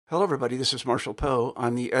Hello, everybody. This is Marshall Poe.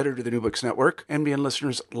 I'm the editor of the New Books Network. NBN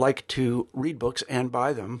listeners like to read books and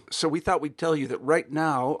buy them. So we thought we'd tell you that right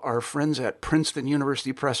now, our friends at Princeton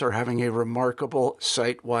University Press are having a remarkable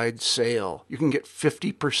site-wide sale. You can get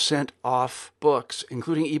 50% off books,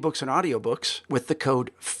 including ebooks and audiobooks, with the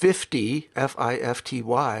code 50,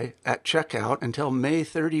 F-I-F-T-Y, at checkout until May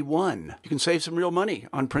 31. You can save some real money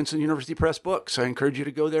on Princeton University Press books. I encourage you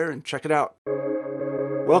to go there and check it out.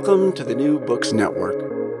 Welcome to the New Books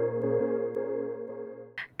Network.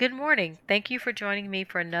 Good morning. Thank you for joining me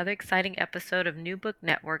for another exciting episode of New Book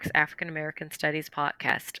Network's African American Studies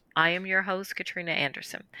podcast. I am your host, Katrina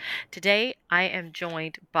Anderson. Today, I am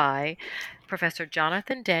joined by Professor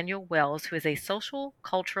Jonathan Daniel Wells, who is a social,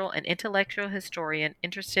 cultural, and intellectual historian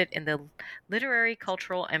interested in the literary,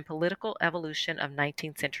 cultural, and political evolution of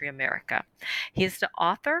 19th century America. He is the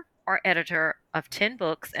author or editor of 10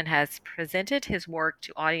 books and has presented his work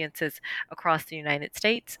to audiences across the United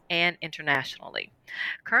States and internationally.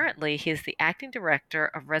 Currently, he is the acting director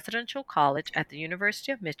of residential college at the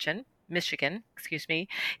University of Michigan. He's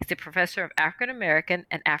a professor of African American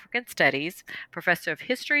and African Studies, professor of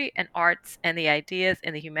history and arts and the ideas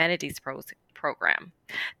in the humanities program.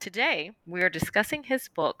 Today, we are discussing his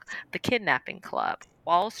book, The Kidnapping Club: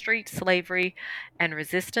 Wall Street Slavery and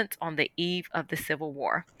Resistance on the Eve of the Civil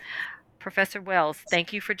War. Professor Wells,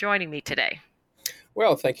 thank you for joining me today.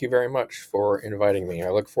 Well, thank you very much for inviting me. I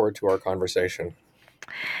look forward to our conversation.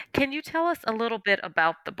 Can you tell us a little bit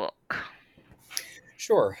about the book?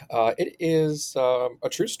 Sure. It is a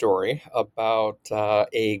true story about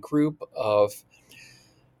a group of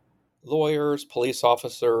lawyers, police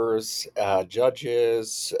officers,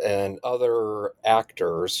 judges, and other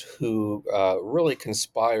actors who really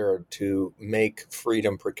conspired to make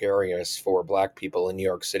freedom precarious for Black people in New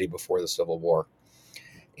York City before the Civil War.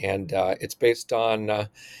 And it's based on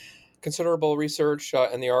considerable research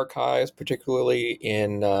in the archives, particularly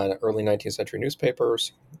in early 19th century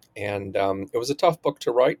newspapers. And it was a tough book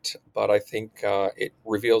to write, but I think it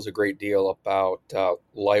reveals a great deal about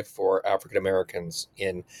life for African Americans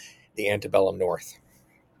in the antebellum North.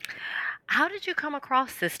 How did you come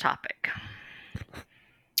across this topic?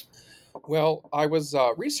 Well, I was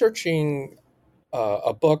researching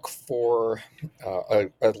a book for a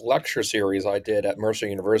lecture series I did at Mercer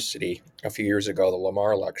University a few years ago, the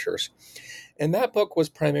Lamar Lectures. And that book was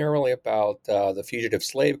primarily about the fugitive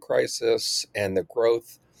slave crisis and the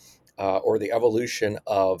growth or the evolution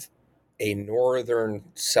of a northern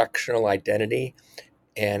sectional identity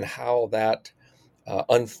and how that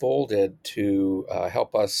unfolded to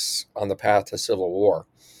help us on the path to civil war.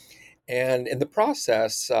 And in the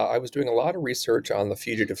process, I was doing a lot of research on the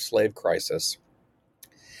fugitive slave crisis.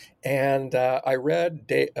 And I read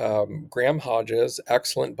Graham Hodges'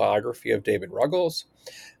 excellent biography of David Ruggles.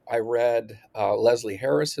 I read Leslie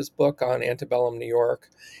Harris's book on antebellum New York,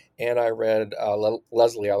 and I read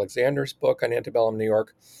Leslie Alexander's book on antebellum New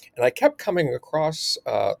York. And I kept coming across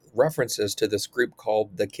references to this group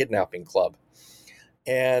called the Kidnapping Club.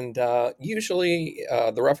 And usually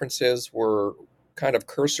the references were kind of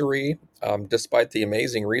cursory, despite the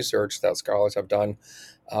amazing research that scholars have done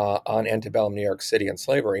on antebellum New York City and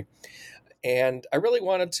slavery. And I really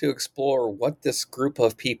wanted to explore what this group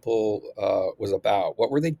of people was about. What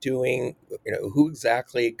were they doing? Who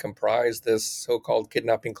exactly comprised this so-called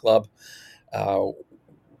kidnapping club?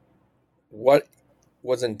 What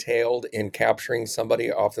was entailed in capturing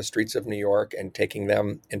somebody off the streets of New York and taking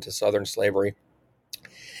them into Southern slavery?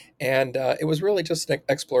 And it was really just an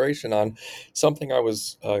exploration on something I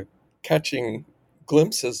was catching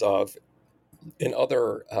glimpses of in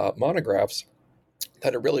other monographs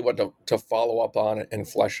that I really wanted to follow up on and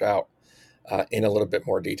flesh out in a little bit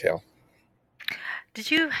more detail.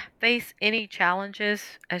 Did you face any challenges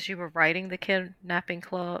as you were writing The Kidnapping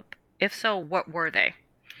Club? If so, what were they?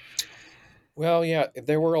 Well, yeah,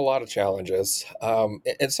 there were a lot of challenges.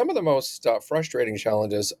 And some of the most frustrating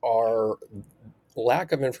challenges are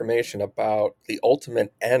lack of information about the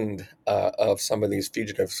ultimate end of some of these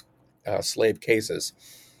fugitive slave cases.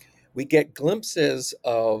 We get glimpses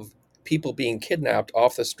of people being kidnapped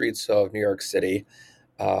off the streets of New York City,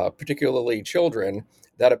 particularly children,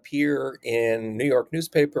 that appear in New York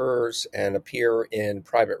newspapers and appear in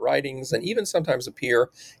private writings and even sometimes appear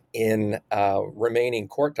in remaining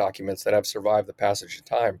court documents that have survived the passage of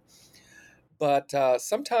time. But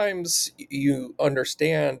sometimes you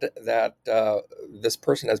understand that this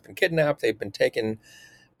person has been kidnapped, they've been taken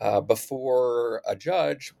before a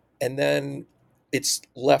judge, and then it's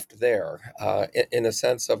left there in a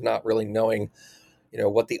sense of not really knowing,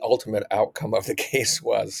 what the ultimate outcome of the case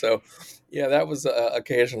was. So, yeah, that was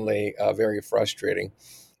occasionally very frustrating.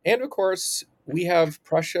 And of course, we have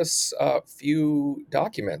precious few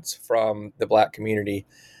documents from the Black community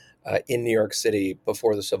in New York City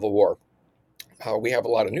before the Civil War. We have a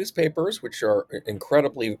lot of newspapers, which are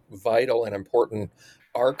incredibly vital and important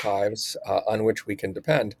archives on which we can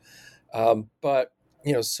depend. But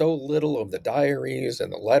so little of the diaries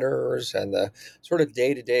and the letters and the sort of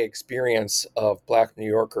day-to-day experience of Black New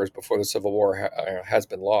Yorkers before the Civil War has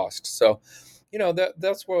been lost. So,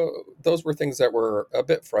 that's what those were things that were a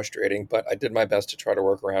bit frustrating, but I did my best to try to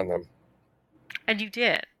work around them. And you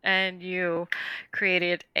did. And you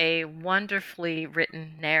created a wonderfully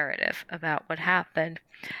written narrative about what happened.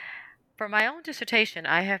 For my own dissertation,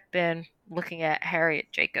 I have been looking at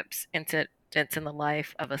Harriet Jacobs' incidents in the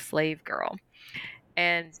life of a slave girl.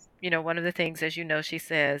 And, one of the things, as you know, she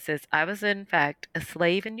says is, I was in fact a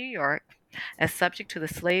slave in New York, as subject to the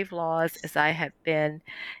slave laws as I had been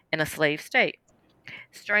in a slave state.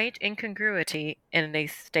 Strange incongruity in a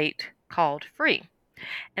state called free.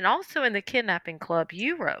 And also in the Kidnapping Club,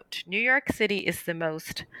 you wrote, New York City is the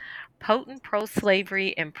most potent pro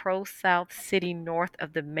slavery and pro South city north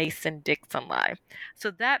of the Mason Dixon line. So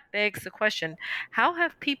that begs the question, how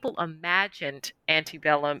have people imagined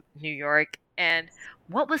antebellum New York, and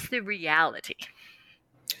what was the reality?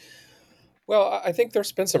 Well, I think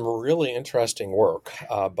there's been some really interesting work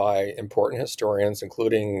by important historians,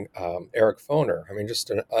 including Eric Foner. I mean,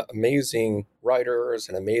 just amazing writers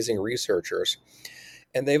and amazing researchers.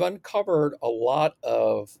 And they've uncovered a lot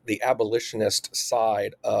of the abolitionist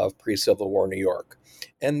side of pre Civil War New York.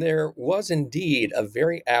 And there was indeed a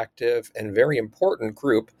very active and very important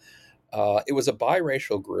group. It was a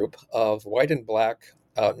biracial group of white and black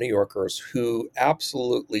New Yorkers who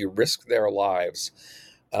absolutely risked their lives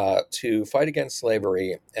to fight against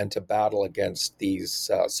slavery and to battle against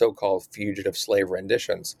these so-called fugitive slave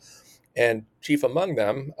renditions. And chief among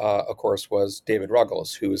them, of course, was David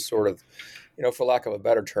Ruggles, who was sort of, for lack of a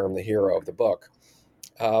better term, the hero of the book.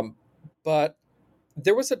 But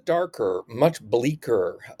there was a darker, much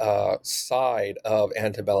bleaker side of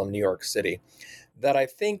antebellum New York City that I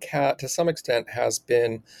think, to some extent, has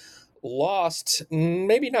been lost,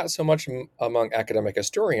 maybe not so much among academic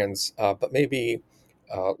historians, but maybe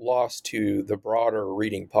lost to the broader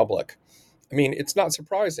reading public. I mean, it's not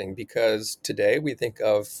surprising because today we think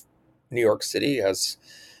of New York City as,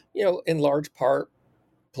 in large part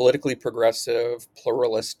politically progressive,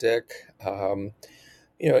 pluralistic,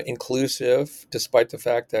 inclusive, despite the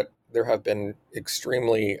fact that there have been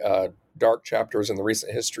extremely dark chapters in the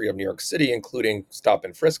recent history of New York City, including stop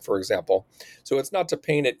and frisk, for example. So it's not to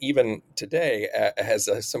paint it even today as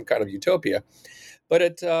some kind of utopia, but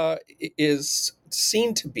it is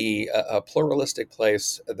seen to be a pluralistic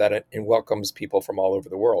place that it welcomes people from all over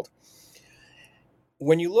the world.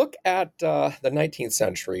 When you look at the 19th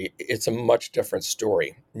century, it's a much different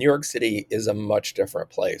story. New York City is a much different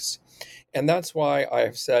place. And that's why I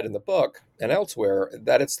have said in the book and elsewhere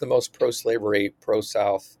that it's the most pro-slavery,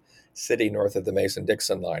 pro-South city north of the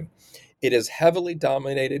Mason-Dixon line. It is heavily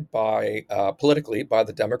dominated politically by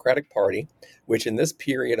the Democratic Party, which in this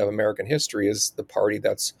period of American history is the party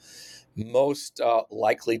that's most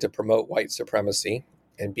likely to promote white supremacy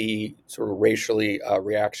and be sort of racially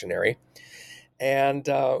reactionary. And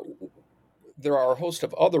there are a host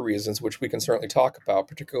of other reasons which we can certainly talk about,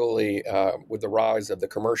 particularly with the rise of the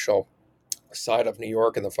commercial side of New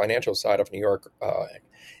York and the financial side of New York,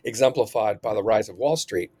 exemplified by the rise of Wall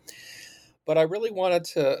Street. But I really wanted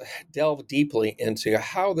to delve deeply into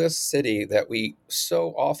how this city that we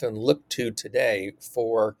so often look to today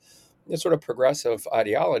for this sort of progressive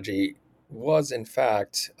ideology was, in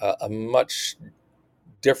fact, a much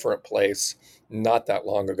different place not that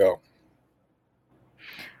long ago.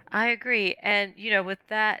 I agree. And, with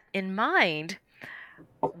that in mind,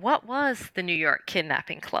 what was the New York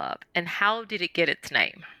Kidnapping Club and how did it get its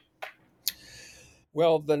name?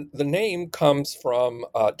 Well, the name comes from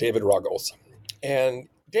David Ruggles. And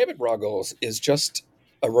David Ruggles is just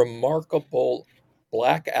a remarkable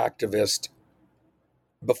Black activist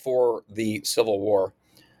before the Civil War.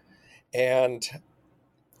 And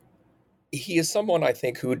he is someone, I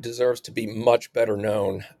think, who deserves to be much better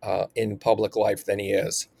known in public life than he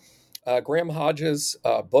is. Graham Hodges'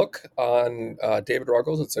 book on David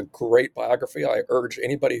Ruggles, it's a great biography. I urge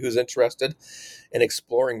anybody who's interested in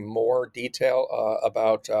exploring more detail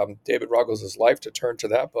about David Ruggles' life to turn to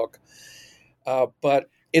that book. But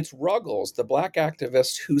it's Ruggles, the Black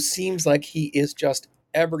activist, who seems like he is just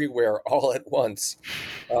everywhere all at once.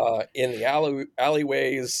 In the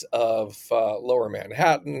alleyways of lower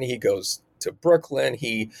Manhattan, he goes to Brooklyn.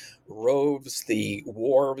 He roves the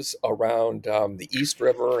wharves around the East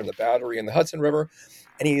River and the Battery and the Hudson River.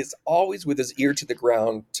 and he's always with his ear to the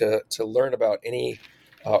ground to learn about any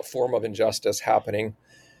form of injustice happening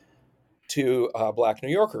to Black New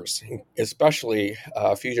Yorkers, especially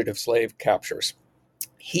fugitive slave captures.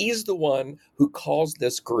 He's the one who calls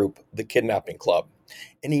this group the Kidnapping Club,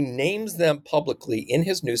 and he names them publicly in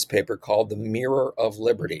his newspaper called the Mirror of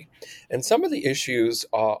Liberty. And some of the issues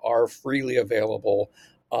are freely available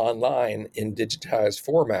online in digitized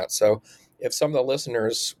format. So if some of the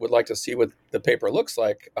listeners would like to see what the paper looks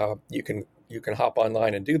like, you can hop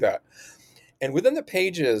online and do that. And within the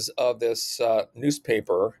pages of this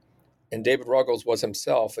newspaper, and David Ruggles was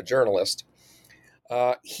himself a journalist,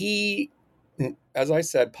 he, as I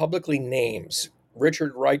said, publicly names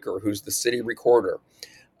Richard Riker, who's the city recorder,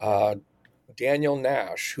 uh, Daniel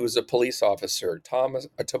Nash, who's a police officer,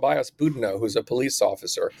 Tobias Boudinot, who's a police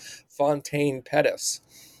officer, Fontaine Pettis,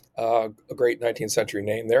 a great 19th century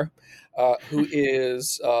name there, who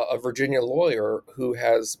is a Virginia lawyer who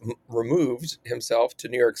has removed himself to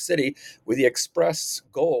New York City with the express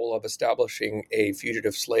goal of establishing a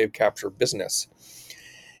fugitive slave capture business.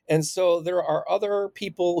 And so there are other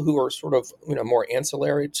people who are sort of, more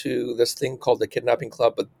ancillary to this thing called the Kidnapping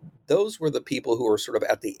Club, but those were the people who were sort of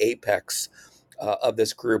at the apex of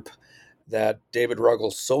this group that David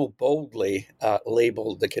Ruggles so boldly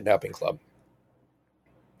labeled the Kidnapping Club.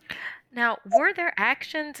 Now, were their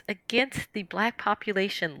actions against the Black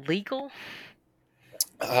population legal?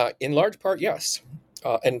 In large part, yes.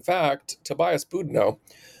 In fact, Tobias Boudinot,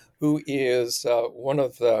 who is one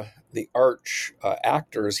of the arch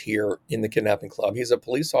actors here in the Kidnapping Club, he's a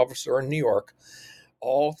police officer in New York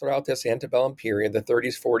all throughout this antebellum period, the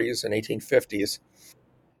 30s, 40s, and 1850s.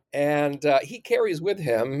 And he carries with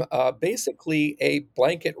him basically a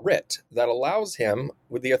blanket writ that allows him,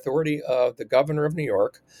 with the authority of the governor of New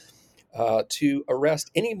York, to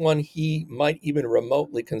arrest anyone he might even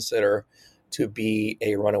remotely consider to be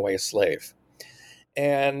a runaway slave.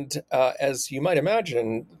 And as you might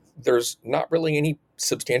imagine, there's not really any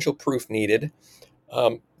substantial proof needed.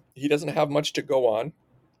 He doesn't have much to go on.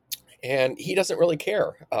 And he doesn't really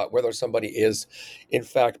care whether somebody is, in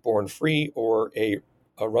fact, born free or a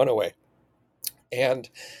runaway. And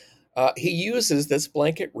he uses this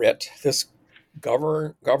blanket writ, this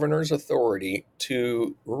governor's authority,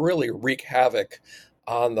 to really wreak havoc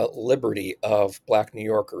on the liberty of Black New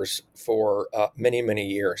Yorkers for many, many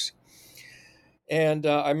years. And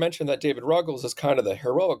I mentioned that David Ruggles is kind of the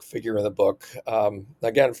heroic figure in the book.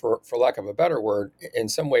 Again, for lack of a better word, in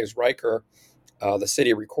some ways, Riker, the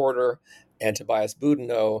city recorder, and Tobias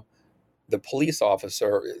Boudinot, the police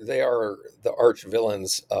officer, they are the arch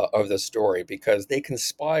villains of this story because they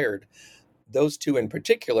conspired, those two in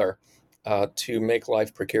particular, to make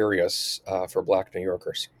life precarious for Black New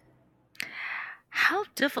Yorkers. How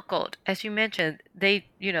difficult, as you mentioned,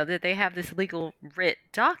 that they have this legal writ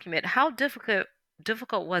document, how difficult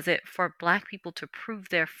was it for Black people to prove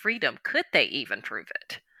their freedom? Could they even prove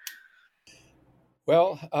it?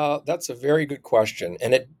 Well, that's a very good question,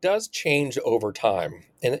 and it does change over time,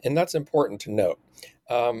 and that's important to note.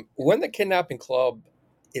 When the Kidnapping Club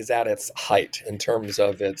is at its height in terms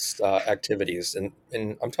of its activities,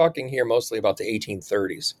 and I'm talking here mostly about the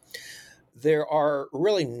 1830s, there are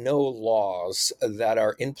really no laws that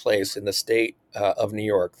are in place in the state of New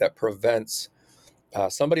York that prevents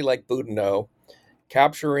somebody like Boudinot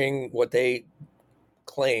capturing what they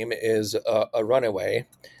claim is a runaway,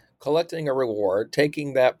 collecting a reward,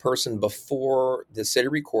 taking that person before the city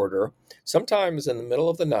recorder, sometimes in the middle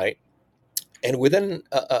of the night, and within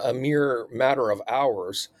a mere matter of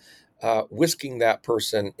hours, whisking that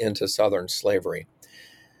person into Southern slavery.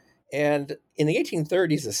 And in the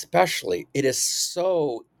 1830s, especially, it is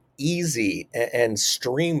so easy and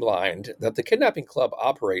streamlined that the Kidnapping Club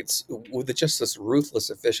operates with just this ruthless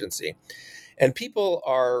efficiency. And people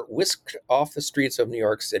are whisked off the streets of New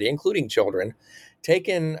York City, including children,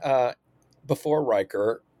 taken before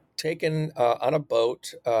Riker, taken on a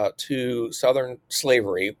boat to Southern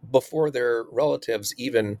slavery before their relatives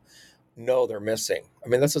even know they're missing. I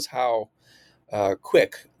mean, this is how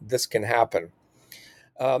quick this can happen.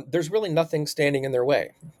 There's really nothing standing in their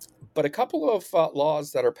way. But a couple of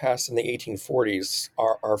laws that are passed in the 1840s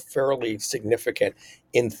are fairly significant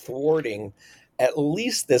in thwarting at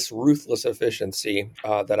least this ruthless efficiency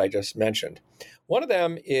that I just mentioned. One of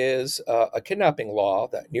them is a kidnapping law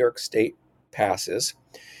that New York State passes,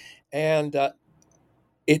 and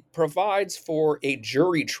it provides for a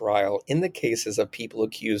jury trial in the cases of people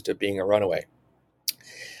accused of being a runaway.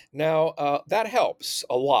 Now, that helps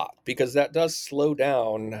a lot because that does slow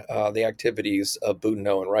down the activities of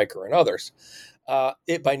Boudinot and Riker and others.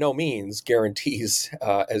 It by no means guarantees,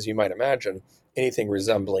 as you might imagine, anything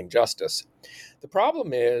resembling justice. The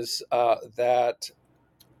problem is that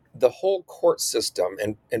the whole court system,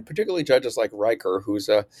 and particularly judges like Riker, who's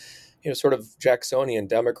a sort of Jacksonian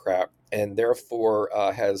Democrat, and therefore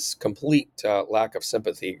has complete lack of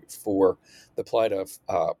sympathy for the plight of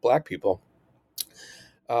Black people.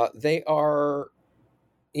 They are,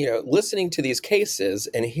 listening to these cases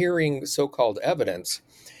and hearing so-called evidence,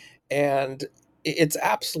 and it's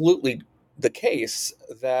absolutely the case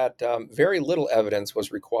that very little evidence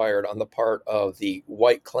was required on the part of the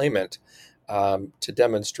white claimant to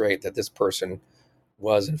demonstrate that this person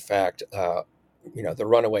was, in fact, the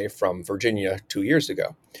runaway from Virginia 2 years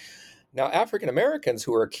ago. Now, African Americans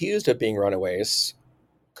who are accused of being runaways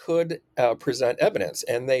could present evidence,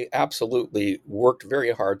 and they absolutely worked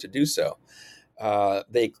very hard to do so.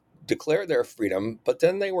 They declared their freedom, but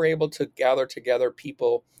then they were able to gather together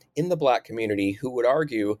people in the Black community who would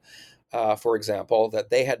argue, for example, that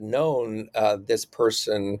they had known this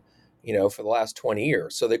person, for the last 20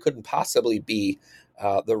 years. So they couldn't possibly be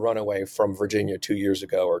the runaway from Virginia 2 years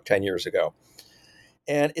ago or 10 years ago.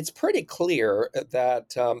 And it's pretty clear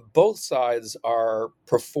that both sides are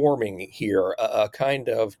performing here a kind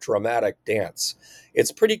of dramatic dance.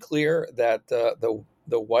 It's pretty clear that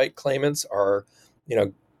the white claimants are,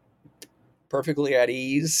 perfectly at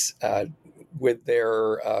ease with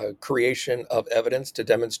their creation of evidence to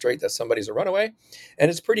demonstrate that somebody's a runaway. And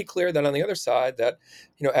it's pretty clear that on the other side that,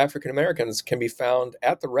 African Americans can be found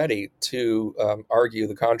at the ready to argue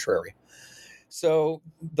the contrary. So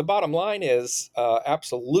the bottom line is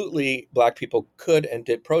absolutely Black people could and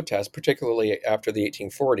did protest, particularly after the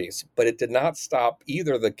 1840s, but it did not stop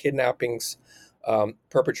either the kidnappings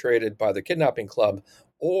perpetrated by the Kidnapping Club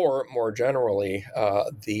or more generally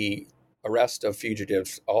the arrest of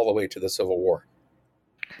fugitives all the way to the Civil War.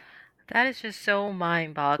 That is just so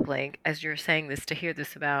mind-boggling as you're saying this to hear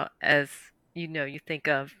this about, as you think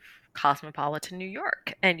of cosmopolitan New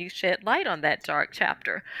York and you shed light on that dark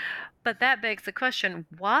chapter. But that begs the question,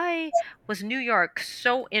 why was New York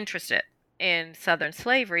so interested in Southern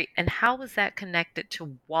slavery, and how was that connected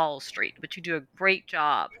to Wall Street? But you do a great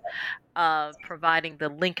job of providing the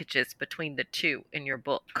linkages between the two in your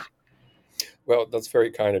book. Well, that's very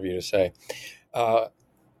kind of you to say.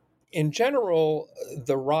 In general,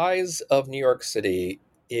 the rise of New York City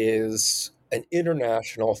is an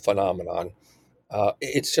international phenomenon.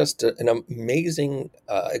 It's just an amazing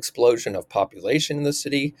explosion of population in the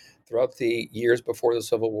city throughout the years before the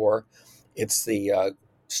Civil War. It's the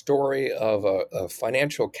story of a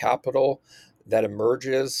financial capital that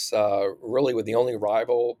emerges really with the only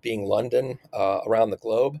rival being London around the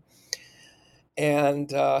globe. And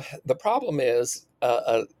the problem is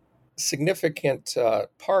a significant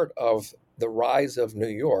part of the rise of New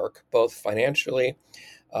York, both financially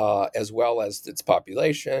as well as its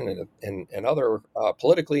population and other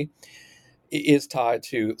politically, is tied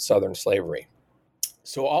to Southern slavery.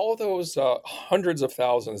 So all of those hundreds of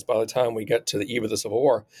thousands, by the time we get to the eve of the Civil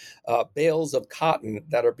War, bales of cotton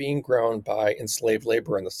that are being grown by enslaved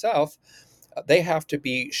labor in the South, they have to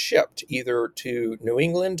be shipped either to New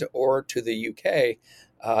England or to the UK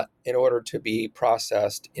in order to be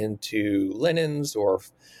processed into linens or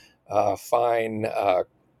fine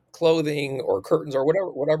clothing or curtains or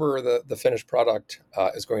whatever the finished product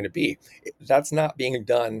is going to be. That's not being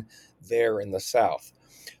done there in the South.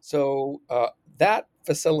 So that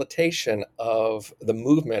facilitation of the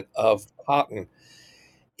movement of cotton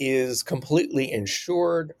is completely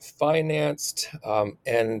insured, financed,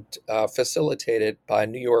 and facilitated by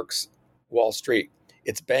New York's Wall Street.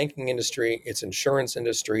 Its banking industry, its insurance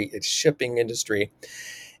industry, its shipping industry.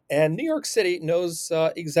 And New York City knows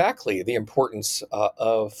exactly the importance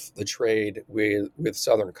of the trade with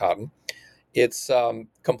Southern cotton. It's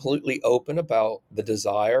completely open about the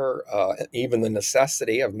desire, even the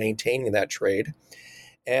necessity of maintaining that trade.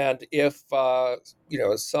 And if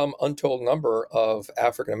some untold number of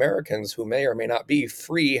African Americans who may or may not be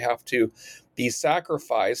free have to be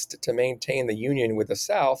sacrificed to maintain the union with the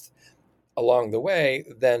South along the way,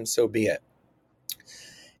 then so be it.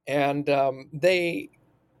 And they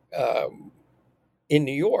in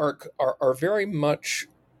New York are very much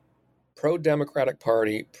pro-Democratic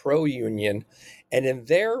Party, pro-union, and in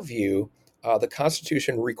their view, the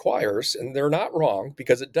Constitution requires, and they're not wrong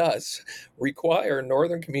because it does, require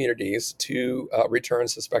northern communities to return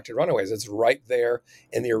suspected runaways. It's right there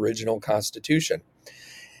in the original Constitution.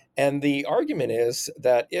 And the argument is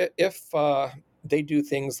that if they do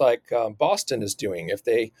things like Boston is doing, if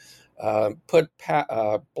they put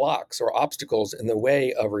blocks or obstacles in the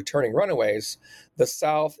way of returning runaways, the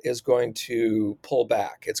South is going to pull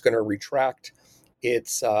back. It's going to retract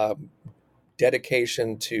its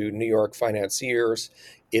dedication to New York financiers.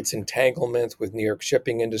 its entanglement with New York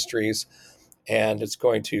shipping industries, and it's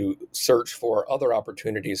going to search for other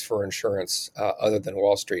opportunities for insurance other than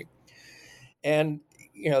Wall Street. And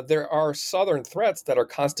there are Southern threats that are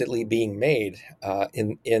constantly being made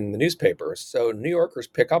in the newspapers. So New Yorkers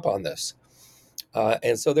pick up on this.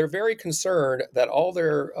 And so they're very concerned that all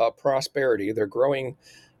their prosperity, their growing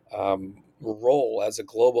role as a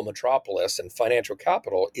global metropolis and financial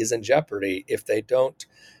capital is in jeopardy if they don't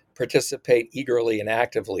participate eagerly and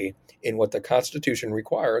actively in what the Constitution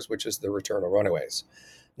requires, which is the return of runaways.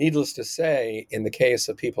 Needless to say, in the case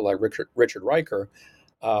of people like Richard Riker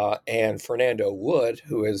and Fernando Wood,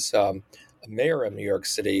 who is a mayor of New York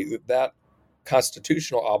City, that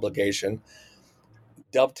constitutional obligation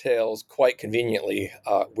dovetails quite conveniently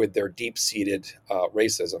with their deep-seated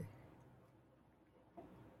racism.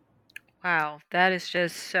 Wow, that is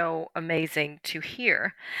just so amazing to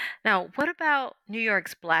hear. Now, what about New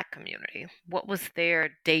York's Black community? What was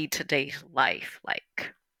their day-to-day life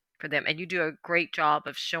like for them? And you do a great job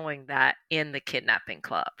of showing that in the Kidnapping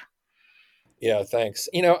Club. Yeah, thanks.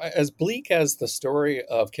 As bleak as the story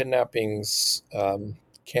of kidnappings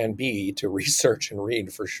can be to research and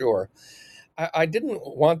read for sure, I didn't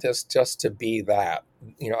want this just to be that.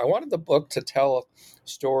 I wanted the book to tell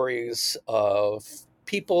stories of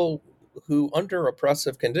people who, under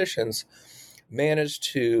oppressive conditions, managed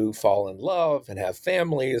to fall in love and have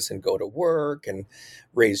families and go to work and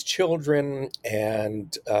raise children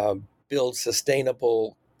and build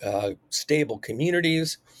sustainable, stable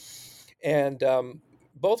communities. And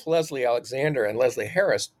both Leslie Alexander and Leslie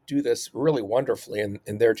Harris do this really wonderfully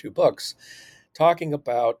in their two books, talking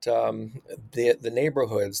about the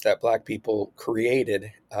neighborhoods that Black people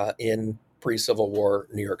created in pre-Civil War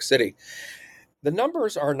New York City. The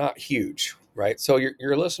numbers are not huge, right? So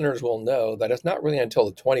your listeners will know that it's not really until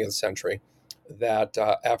the 20th century that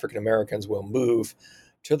African Americans will move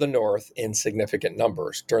to the north in significant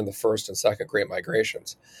numbers during the first and second Great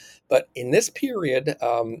Migrations. But in this period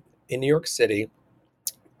in New York City,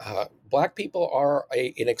 Black people are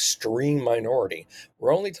an extreme minority.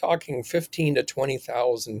 We're only talking 15 to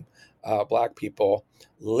 20,000 Black people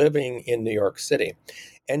living in New York City.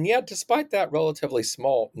 And yet, despite that relatively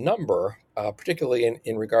small number, particularly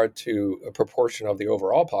in regard to a proportion of the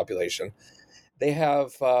overall population, they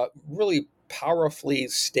have really powerfully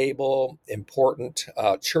stable, important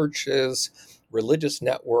churches, religious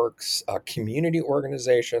networks, community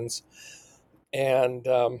organizations. And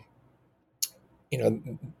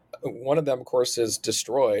one of them, of course, is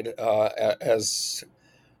destroyed, as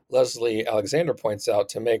Leslie Alexander points out,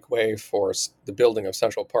 to make way for the building of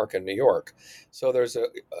Central Park in New York. So there's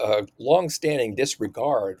a long-standing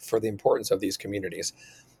disregard for the importance of these communities.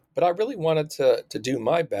 But I really wanted to do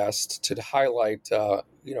my best to highlight,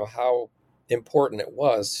 how important it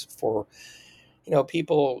was for,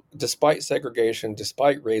 people, despite segregation,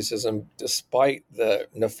 despite racism, despite the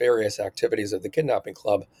nefarious activities of the Kidnapping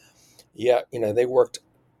Club, yet, they worked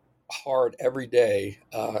hard every day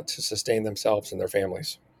to sustain themselves and their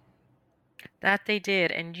families. That they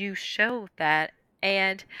did, and you showed that.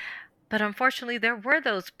 But unfortunately, there were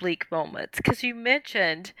those bleak moments because you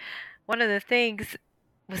mentioned one of the things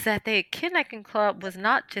was that the kidnapping club was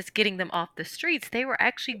not just getting them off the streets, they were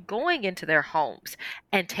actually going into their homes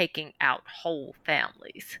and taking out whole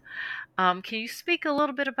families. Can you speak a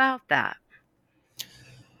little bit about that?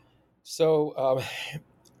 So,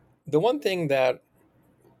 the one thing that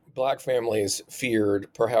Black families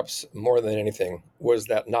feared, perhaps more than anything, was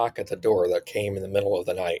that knock at the door that came in the middle of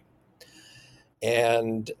the night.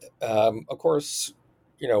 And of course,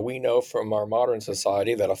 we know from our modern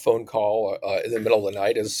society that a phone call in the middle of the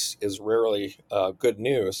night is rarely good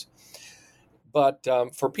news. But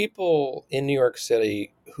for people in New York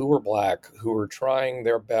City who were Black, who were trying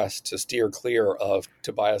their best to steer clear of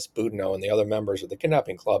Tobias Boudinot and the other members of the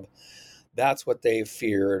Kidnapping Club, that's what they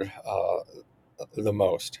feared the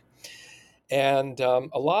most. And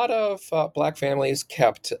a lot of Black families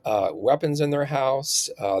kept weapons in their house.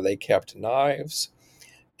 They kept knives.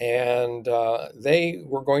 And they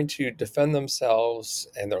were going to defend themselves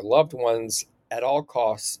and their loved ones at all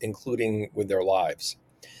costs, including with their lives.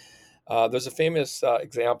 There's a famous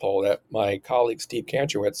example that my colleague Steve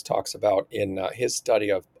Kantrowitz talks about in his study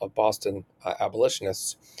of Boston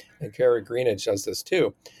abolitionists, and Carrie Greenidge does this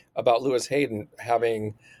too, about Lewis Hayden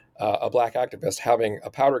having a Black activist having a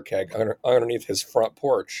powder keg underneath his front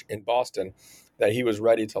porch in Boston that he was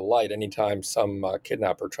ready to light anytime some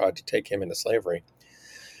kidnapper tried to take him into slavery.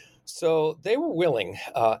 So they were willing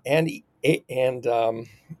and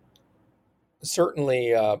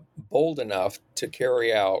certainly bold enough to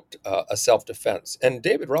carry out a self-defense. And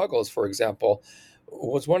David Ruggles, for example,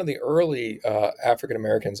 was one of the early African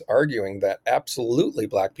Americans arguing that absolutely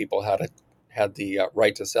black people had the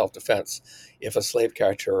right to self-defense if a slave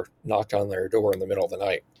catcher knocked on their door in the middle of the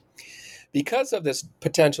night. Because of this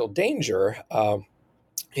potential danger,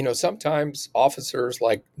 sometimes officers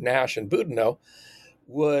like Nash and Boudinot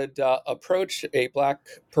would approach a black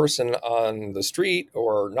person on the street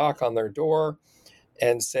or knock on their door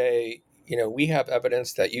and say, we have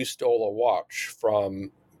evidence that you stole a watch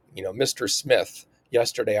from, Mr. Smith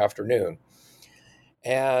yesterday afternoon.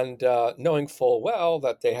 And knowing full well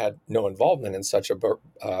that they had no involvement in such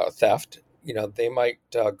a theft, they might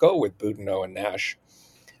go with Boudinot and Nash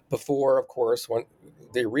before, of course, when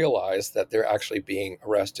they realize that they're actually being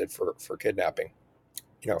arrested for kidnapping,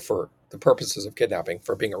 for the purposes of kidnapping,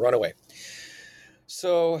 for being a runaway.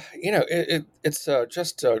 So, it's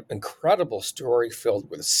just an incredible story filled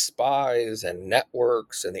with spies and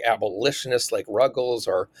networks, and the abolitionists like Ruggles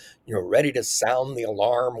are, ready to sound the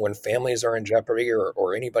alarm when families are in jeopardy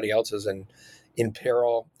or anybody else is in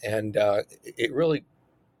peril. And it really,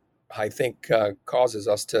 I think, causes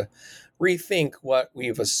us to rethink what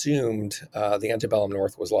we've assumed the antebellum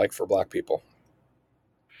North was like for Black people.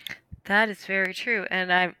 That is very true.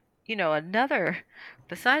 And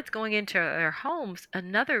besides going into their homes,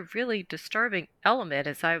 another really disturbing element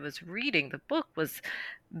as I was reading the book was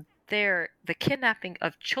the kidnapping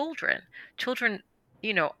of children. Children,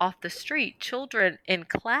 off the street, children in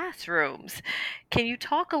classrooms. Can you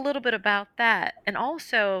talk a little bit about that? And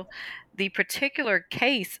also the particular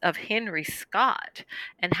case of Henry Scott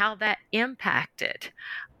and how that impacted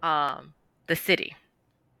the city.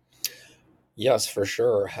 Yes, for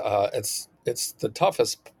sure. It's the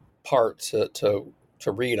toughest part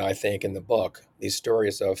to read, I think, in the book. These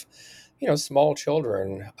stories of, small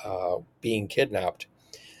children being kidnapped,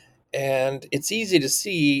 and it's easy to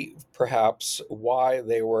see, perhaps, why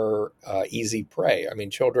they were easy prey. I mean,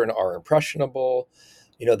 children are impressionable.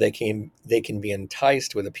 They can be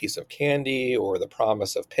enticed with a piece of candy or the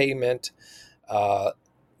promise of payment.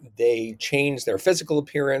 They change their physical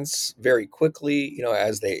appearance very quickly,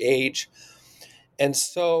 as they age. And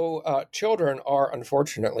so children are,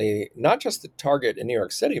 unfortunately, not just the target in New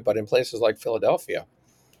York City, but in places like Philadelphia.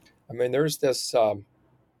 I mean, there's this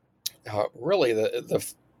really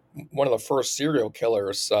the one of the first serial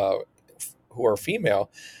killers who are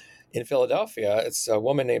female in Philadelphia. It's a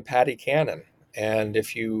woman named Patty Cannon. And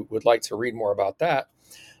if you would like to read more about that,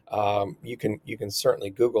 you can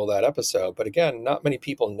certainly Google that episode. But again, not many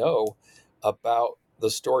people know about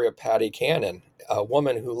the story of Patty Cannon, a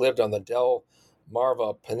woman who lived on the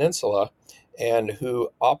Delmarva Peninsula and who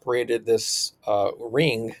operated this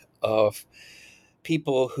ring of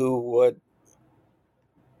people who would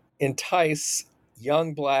entice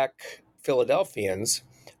young Black Philadelphians,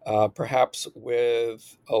 perhaps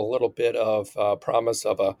with a little bit of promise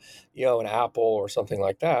of an apple or something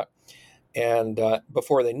like that. And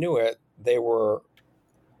before they knew it, they were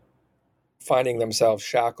finding themselves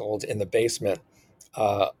shackled in the basement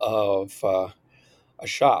of a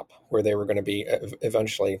shop where they were going to be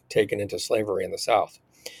eventually taken into slavery in the South.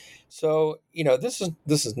 So, this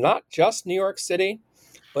is not just New York City,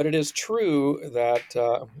 but it is true that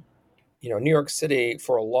New York City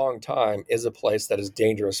for a long time is a place that is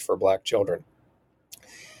dangerous for Black children.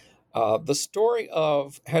 The story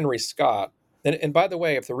of Henry Scott, and by the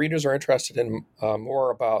way, if the readers are interested in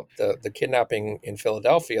more about the kidnapping in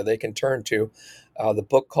Philadelphia, they can turn to the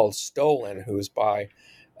book called Stolen, who's by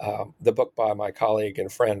the book by my colleague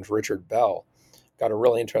and friend Richard Bell. Got a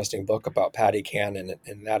really interesting book about Patty Cannon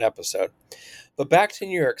in that episode. But back to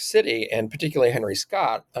New York City, and particularly Henry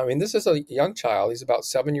Scott, I mean, this is a young child. He's about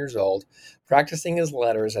 7 years old, practicing his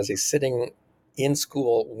letters as he's sitting in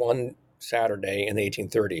school one Saturday in the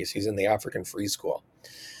 1830s. He's in the African Free School.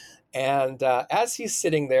 And as he's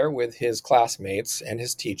sitting there with his classmates and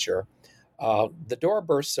his teacher, the door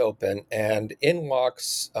bursts open and in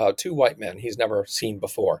walks two white men he's never seen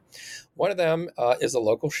before. One of them is a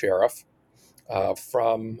local sheriff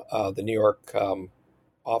from the New York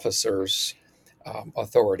officers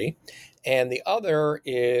authority. And the other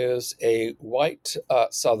is a white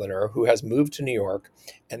Southerner who has moved to New York,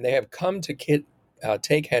 and they have come to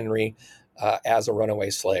take Henry as a runaway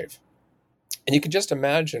slave. And you can just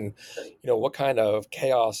imagine, what kind of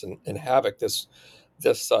chaos and havoc this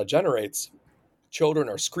generates. Children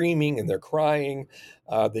are screaming and they're crying.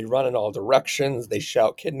 They run in all directions. They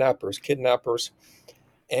shout, "Kidnappers, kidnappers."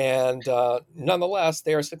 And nonetheless,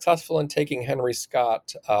 they are successful in taking Henry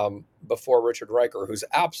Scott before Richard Riker, who's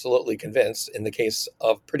absolutely convinced, in the case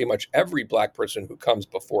of pretty much every Black person who comes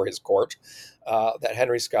before his court, that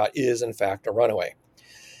Henry Scott is, in fact, a runaway.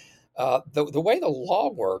 The way the law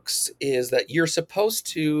works is that you're supposed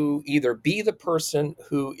to either be the person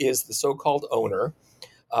who is the so-called owner,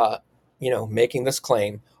 uh, making this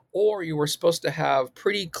claim, or you were supposed to have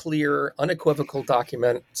pretty clear, unequivocal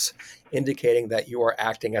documents indicating that you are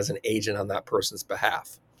acting as an agent on that person's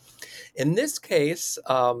behalf. In this case,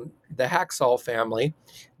 the Haxall family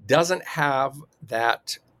doesn't have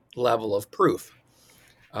that level of proof.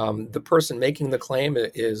 The person making the claim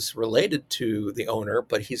is related to the owner,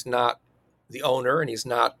 but he's not the owner, and he's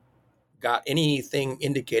not got anything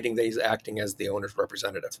indicating that he's acting as the owner's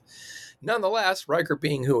representative. Nonetheless, Riker,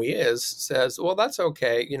 being who he is, says, well, that's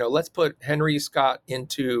okay. Let's put Henry Scott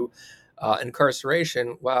into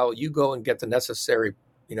incarceration while you go and get the necessary,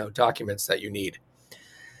 documents that you need.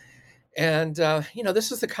 And,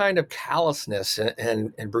 this is the kind of callousness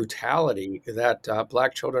and brutality that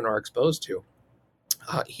Black children are exposed to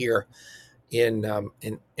here in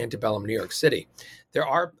antebellum New York City. There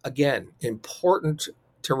are, again, important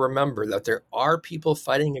to remember that there are people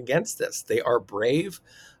fighting against this. They are brave.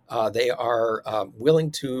 They are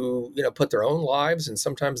willing to, put their own lives and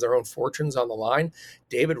sometimes their own fortunes on the line.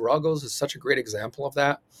 David Ruggles is such a great example of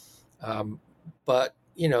that. But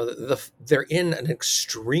they're in an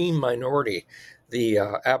extreme minority. The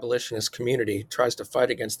abolitionist community tries to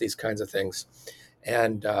fight against these kinds of things.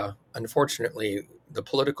 And unfortunately, the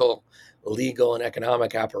political, legal, and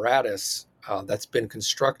economic apparatus that's been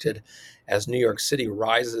constructed as New York City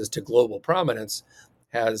rises to global prominence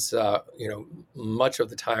has, much of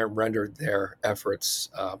the time rendered their efforts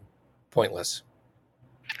pointless.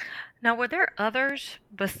 Now, were there others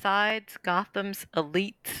besides Gotham's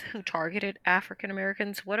elites who targeted African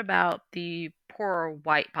Americans? What about the poorer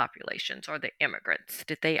white populations or the immigrants?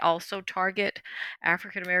 Did they also target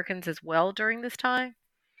African Americans as well during this time?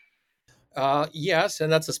 Yes,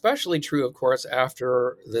 and that's especially true, of course,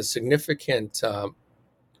 after the significant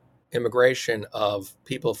immigration of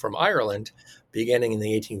people from Ireland beginning in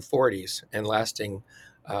the 1840s and lasting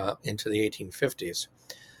into the 1850s.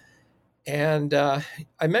 And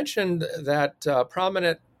I mentioned that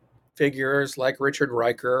prominent figures like Richard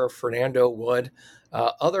Riker, Fernando Wood,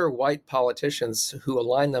 other white politicians who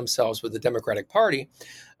align themselves with the Democratic Party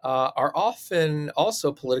are often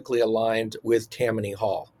also politically aligned with Tammany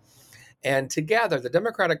Hall. And together, the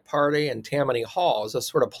Democratic Party and Tammany Hall, as a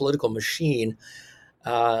sort of political machine,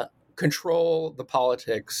 control the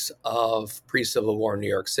politics of pre-Civil War New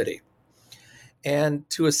York City. And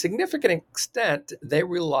to a significant extent, they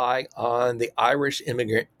rely on the Irish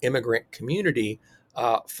immigrant community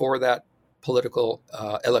for that political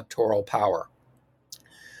electoral power.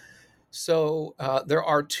 So there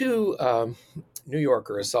are two New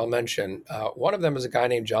Yorkers I'll mention. One of them is a guy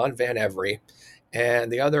named John Van Every,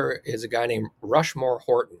 and the other is a guy named Rushmore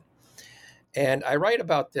Horton. And I write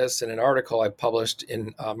about this in an article I published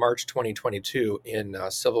in March 2022 in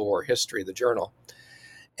Civil War History, the journal.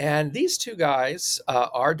 And these two guys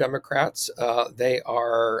are Democrats. They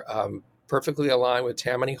are perfectly aligned with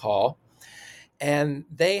Tammany Hall. And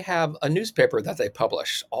they have a newspaper that they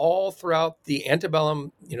publish all throughout the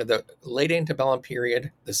antebellum, the late antebellum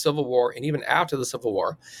period, the Civil War, and even after the Civil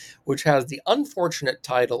War, which has the unfortunate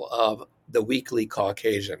title of The Weekly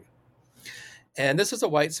Caucasian. And this is a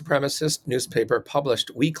white supremacist newspaper published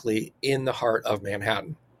weekly in the heart of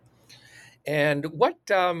Manhattan. And what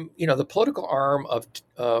the political arm of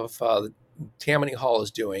Tammany Hall is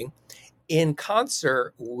doing, in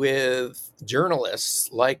concert with journalists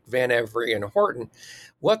like Van Every and Horton,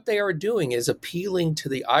 what they are doing is appealing to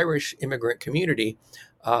the Irish immigrant community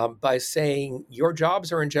by saying your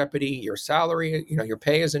jobs are in jeopardy, your salary, your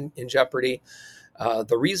pay is in jeopardy.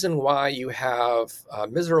 The reason why you have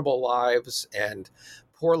miserable lives and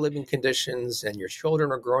poor living conditions and your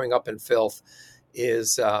children are growing up in filth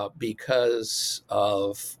is because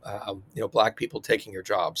of Black people taking your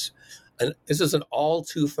jobs. And this is an all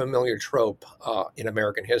too familiar trope in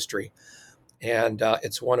American history. And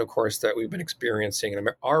it's one, of course, that we've been experiencing in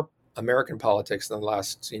our American politics in the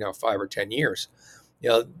last 5 or 10 years.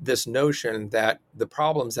 This notion that the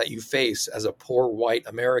problems that you face as a poor white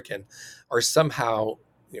American are somehow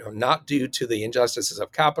not due to the injustices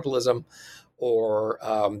of capitalism or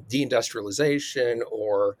deindustrialization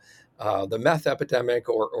or the meth epidemic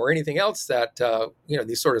or anything else that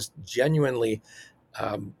these sort of genuinely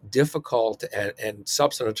difficult and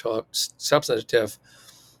substantive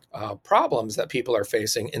problems that people are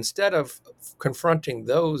facing. Instead of confronting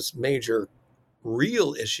those major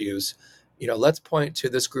real issues, let's point to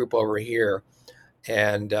this group over here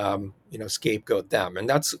and scapegoat them. And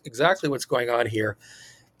that's exactly what's going on here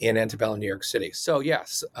in antebellum New York City. So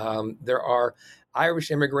yes, there are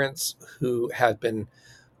Irish immigrants who have been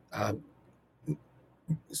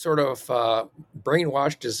sort of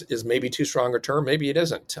brainwashed is maybe too strong a term. Maybe it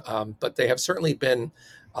isn't. But they have certainly been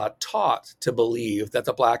taught to believe that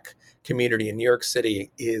the Black community in New York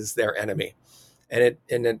City is their enemy.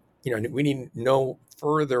 We need no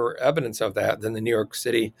further evidence of that than the New York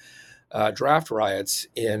City draft riots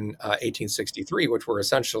in 1863, which were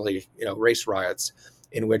essentially, race riots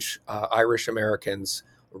in which Irish Americans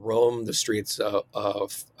roamed the streets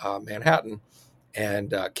of Manhattan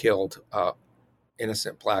and killed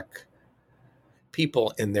innocent Black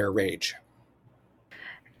people in their rage.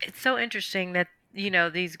 It's so interesting that,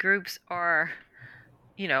 these groups are,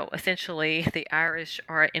 essentially the Irish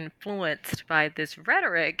are influenced by this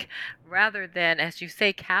rhetoric rather than, as you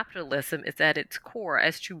say, capitalism is at its core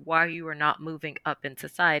as to why you are not moving up in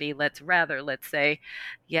society. Let's say,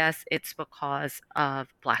 yes, it's because of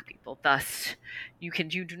Black people. Thus, you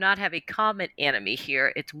do not have a common enemy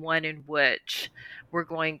here. It's one in which we're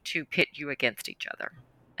going to pit you against each other.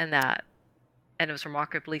 And it was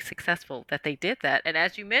remarkably successful that they did that. And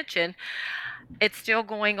as you mentioned, it's still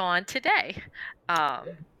going on today.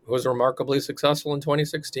 It was remarkably successful in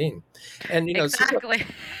 2016. And, Exactly.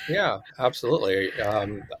 Yeah, absolutely.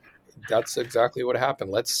 That's exactly what happened.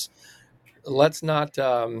 Let's not,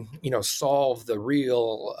 solve the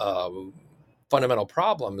real fundamental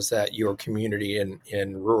problems that your community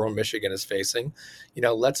in rural Michigan is facing.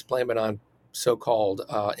 Let's blame it on so-called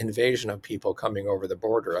invasion of people coming over the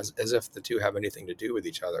border, as if the two have anything to do with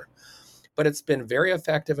each other. But it's been very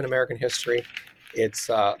effective in American history. It's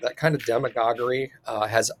that kind of demagoguery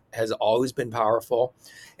has always been powerful,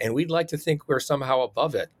 and we'd like to think we're somehow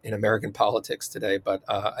above it in American politics today. But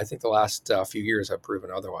I think the last few years have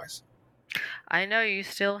proven otherwise. I know you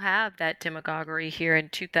still have that demagoguery here in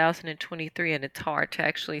 2023, and it's hard to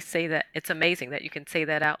actually say that. It's amazing that you can say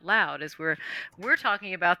that out loud, as we're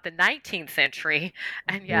talking about the 19th century,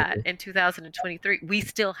 and yet in 2023 we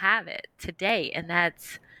still have it today, and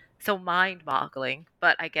that's so mind-boggling.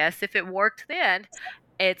 But I guess if it worked then,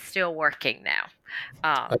 it's still working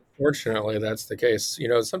now. Unfortunately, that's the case.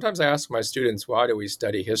 Sometimes I ask my students, why do we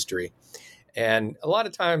study history? And a lot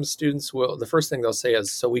of times students the first thing they'll say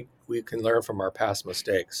is, so we can learn from our past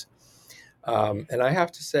mistakes. And I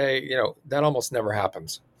have to say, that almost never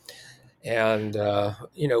happens. And,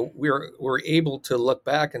 we're able to look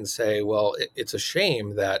back and say, well, it's a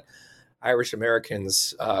shame that Irish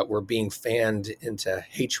Americans were being fanned into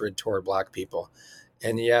hatred toward Black people.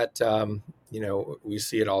 And yet, we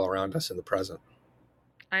see it all around us in the present.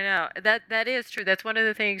 I know that is true. That's one of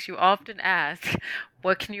the things you often ask.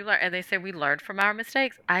 What can you learn? And they say we learned from our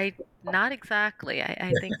mistakes. Not exactly.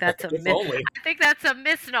 I think that's If only. I think that's a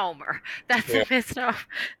misnomer. That's Yeah. a misnomer.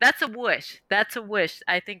 That's a wish. That's a wish.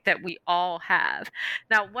 I think that we all have.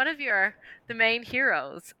 Now, one of the main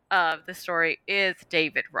heroes of the story is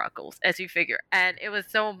David Ruggles, as you figure, and it was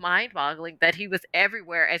so mind-boggling that he was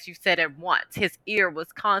everywhere, as you said, at once. His ear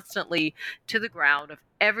was constantly to the ground of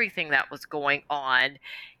everything that was going on.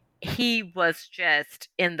 He was just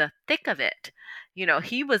in the thick of it.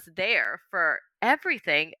 He was there for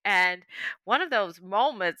everything. And one of those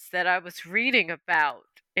moments that I was reading about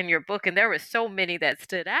in your book, and there were so many that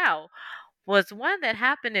stood out, was one that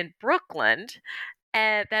happened in Brooklyn,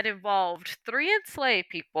 and that involved three enslaved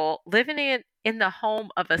people living in the home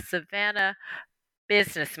of a Savannah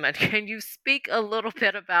businessman. Can you speak a little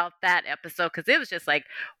bit about that episode? Because it was just like,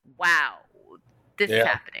 wow, this is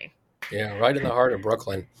happening. Yeah, right in the heart of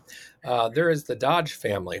Brooklyn. There is the Dodge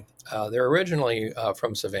family. They're originally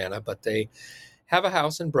from Savannah, but they have a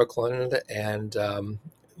house in Brooklyn, and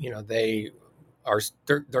they're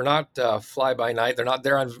not fly by night. They're not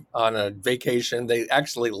there on a vacation. They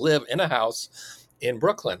actually live in a house in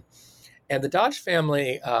Brooklyn. And the Dodge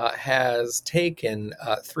family has taken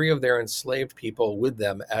three of their enslaved people with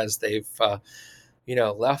them as they've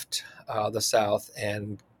left the South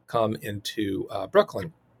and come into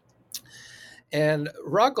Brooklyn. And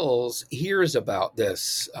Ruggles hears about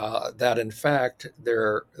this, that in fact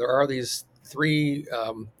there are these three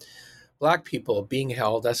Black people being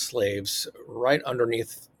held as slaves right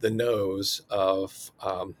underneath the nose of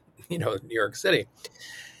New York City.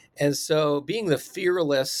 And so, being the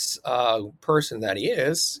fearless person that he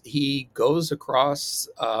is, he goes across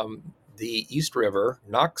the East River,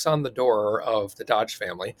 knocks on the door of the Dodge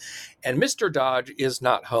family, and Mr. Dodge is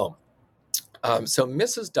not home. So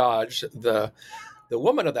Mrs. Dodge, the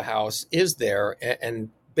woman of the house, is there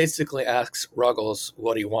and basically asks Ruggles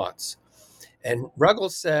what he wants. And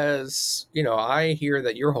Ruggles says, I hear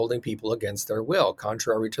that you're holding people against their will,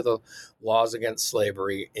 contrary to the laws against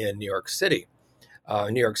slavery in New York City,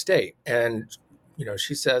 New York State. And,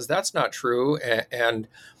 she says, that's not true. And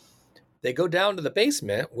They go down to the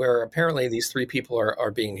basement where apparently these three people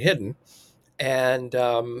are being hidden. And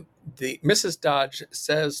the Mrs. Dodge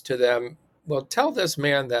says to them, "Well, tell this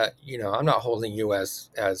man that I'm not holding you as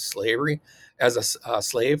slavery, as a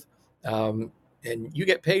slave, um, and you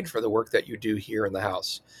get paid for the work that you do here in the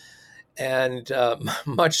house." And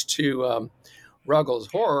much to Ruggles'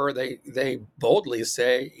 horror, they boldly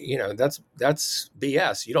say, that's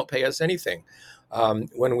BS. You don't pay us anything.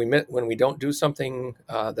 When we don't do something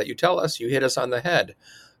that you tell us, you hit us on the head.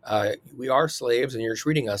 We are slaves, and you're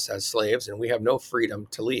treating us as slaves, and we have no freedom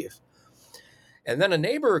to leave. And then a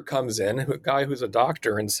neighbor comes in, a guy who's a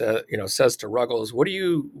doctor, and says to Ruggles, "What are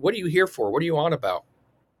you here for? What are you on about?"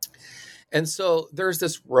 And so there's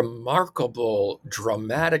this remarkable,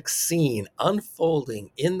 dramatic scene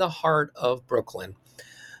unfolding in the heart of Brooklyn.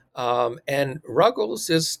 And Ruggles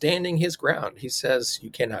is standing his ground. He says,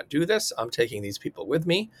 "You cannot do this. I'm taking these people with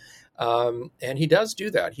me." And he does do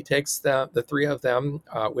that. He takes the three of them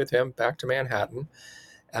with him back to Manhattan.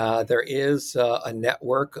 There is a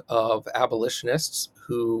network of abolitionists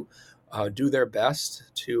who do their best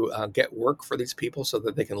to get work for these people so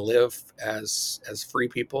that they can live as free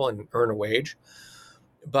people and earn a wage.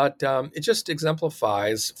 But it just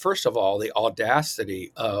exemplifies, first of all, the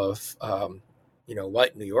audacity of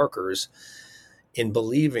white New Yorkers in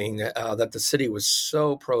believing that the city was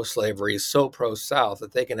so pro-slavery, so pro-South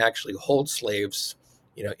that they can actually hold slaves,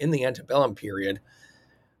 in the antebellum period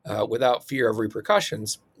without fear of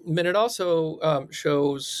repercussions. But it also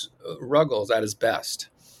shows Ruggles at his best.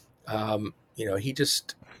 He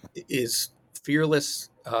just is fearless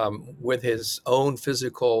with his own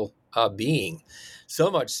physical being, so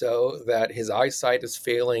much so that his eyesight is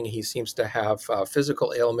failing. He seems to have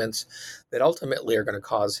physical ailments that ultimately are going to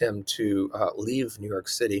cause him to leave New York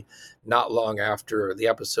City not long after the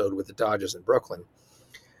episode with the Dodgers in Brooklyn.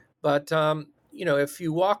 But if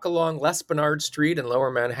you walk along L'Esplanade Street in Lower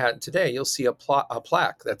Manhattan today, you'll see a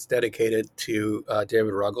plaque that's dedicated to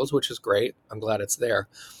David Ruggles, which is great. I'm glad it's there.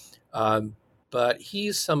 But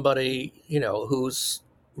he's somebody, who's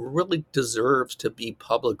really deserves to be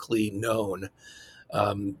publicly known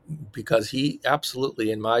because he absolutely,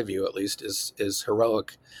 in my view at least, is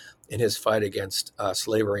heroic in his fight against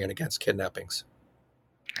slavery and against kidnappings.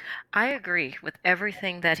 I agree with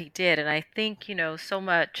everything that he did. And I think, so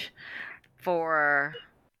much for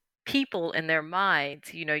people in their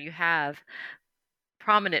minds, you have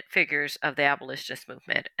prominent figures of the abolitionist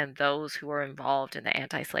movement and those who are involved in the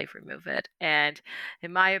anti-slavery movement. And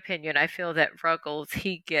in my opinion, I feel that Ruggles,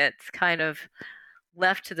 he gets kind of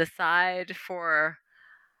left to the side for,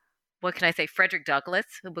 what can I say, Frederick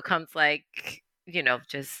Douglass, who becomes like,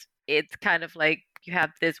 just, it's kind of like you have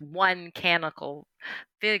this one canonical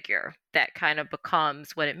figure that kind of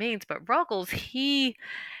becomes what it means. But Ruggles, he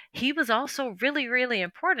was also really, really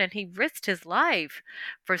important. He risked his life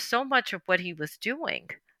for so much of what he was doing.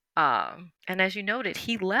 And as you noted,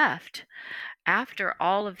 he left after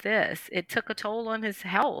all of this. It took a toll on his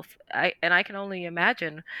health. I can only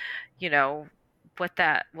imagine, you know, what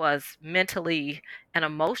that was mentally and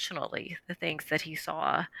emotionally, the things that he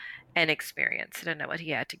saw and experienced, and what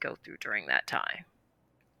he had to go through during that time.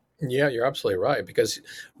 Yeah, you're absolutely right, because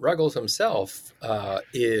Ruggles himself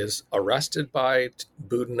is arrested by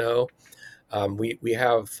Boudinot. We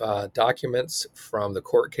have documents from the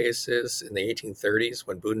court cases in the 1830s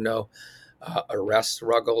when Boudinot arrests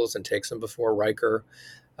Ruggles and takes him before Riker.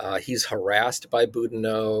 He's harassed by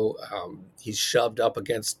Boudinot. He's shoved up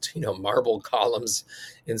against marble columns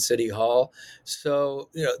in City Hall. So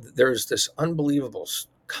there's this unbelievable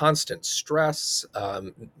constant stress.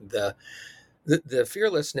 The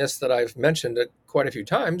fearlessness that I've mentioned quite a few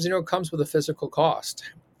times, comes with a physical cost.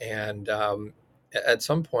 And at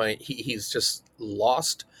some point, he's just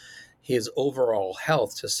lost his overall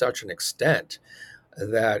health to such an extent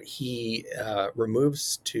that he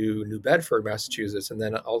removes to New Bedford, Massachusetts, and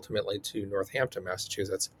then ultimately to Northampton,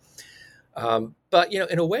 Massachusetts. But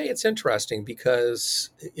in a way, it's interesting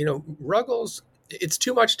because Ruggles. It's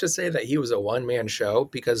too much to say that he was a one-man show,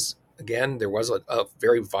 because again, there was a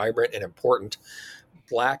very vibrant and important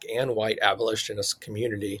Black and white abolitionist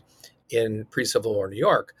community in pre-Civil War New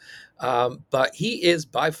York. But he is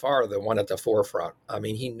by far the one at the forefront. I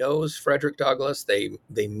mean, he knows Frederick Douglass. They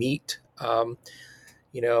meet.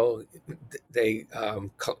 They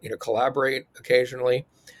collaborate occasionally.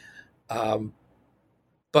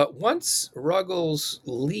 But once Ruggles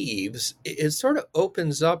leaves, it sort of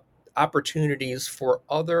opens up opportunities for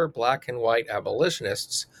other Black and white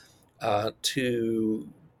abolitionists to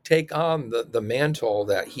take on the mantle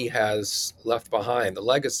that he has left behind, the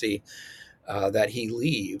legacy that he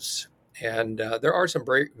leaves. And there are some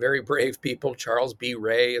very brave people. Charles B.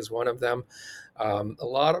 Ray is one of them. A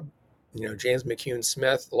lot of, James McCune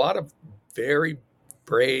Smith, a lot of very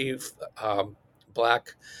brave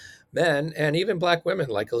Black men and even Black women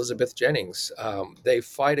like Elizabeth Jennings. They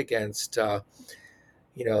fight against, the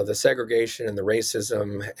segregation and the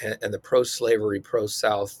racism and the pro-slavery,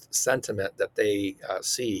 pro-South sentiment that they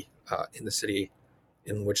see in the city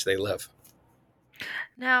in which they live.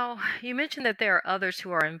 Now, you mentioned that there are others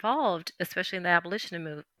who are involved, especially in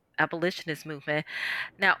the abolitionist movement.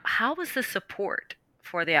 Now, how was the support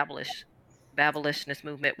for the abolitionist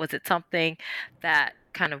movement? Was it something that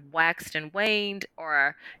kind of waxed and waned,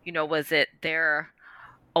 or was it there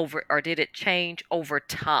over, or did it change over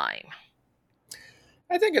time?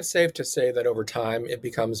 I think it's safe to say that over time it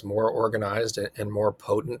becomes more organized and more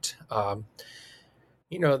potent.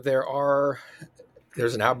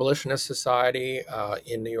 There's an abolitionist society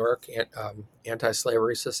in New York,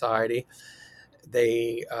 anti-slavery society.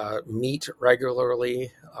 They meet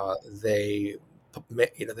regularly. They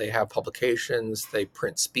have publications. They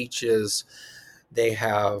print speeches. They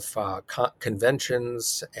have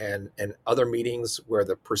conventions and other meetings where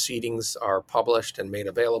the proceedings are published and made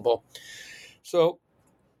available. So,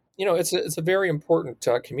 it's a very important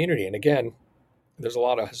community. And again, there's a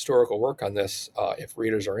lot of historical work on this if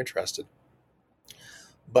readers are interested.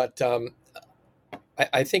 But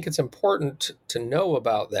I think it's important to know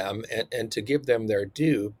about them and to give them their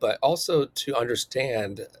due, but also to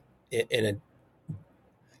understand in a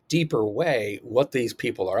deeper way what these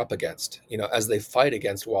people are up against, as they fight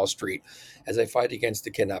against Wall Street, as they fight against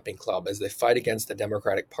the Kidnapping Club, as they fight against the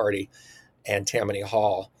Democratic Party and Tammany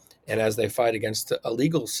Hall, and as they fight against a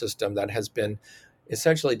legal system that has been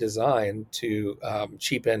essentially designed to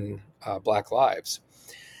cheapen Black lives.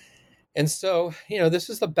 And so, this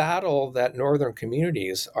is the battle that Northern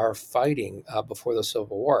communities are fighting before the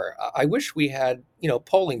Civil War. I wish we had,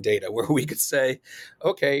 polling data where we could say,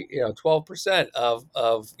 okay, 12% of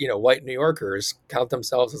white New Yorkers count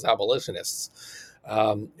themselves as abolitionists.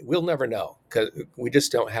 We'll never know because we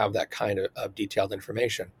just don't have that kind of detailed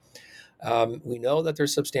information. We know that they're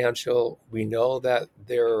substantial. We know that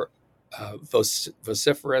they're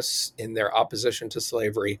vociferous in their opposition to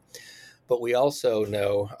slavery. But we also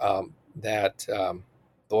know that,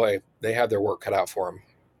 they have their work cut out for them.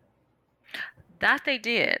 That they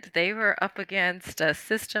did. They were up against a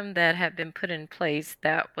system that had been put in place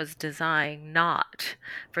that was designed not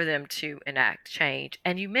for them to enact change.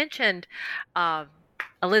 And you mentioned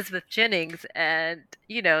Elizabeth Jennings, and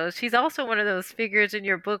she's also one of those figures in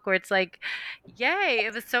your book where it's like, yay,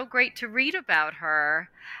 it was so great to read about her.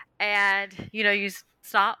 And you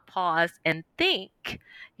stop, pause, and think,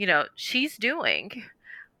 she's doing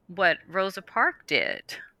what Rosa Parks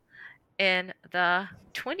did in the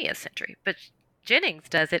 20th century, but Jennings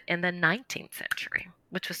does it in the 19th century,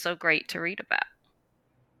 which was so great to read about.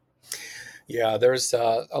 Yeah, there's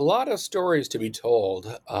a lot of stories to be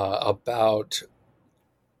told about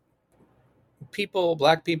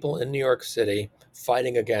Black people in New York City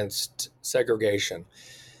fighting against segregation.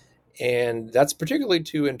 And that's particularly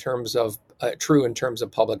true in terms of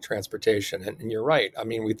public transportation. And you're right. I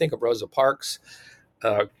mean, we think of Rosa Parks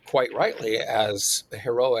quite rightly as a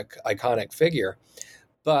heroic, iconic figure.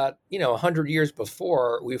 But 100 years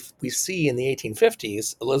before, we see in the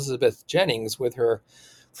 1850s Elizabeth Jennings with her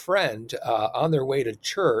friend on their way to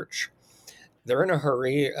church. They're in a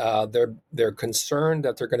hurry. They're concerned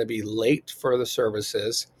that they're going to be late for the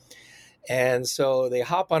services. And so they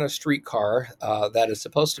hop on a streetcar that is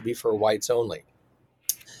supposed to be for whites only.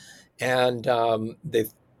 And the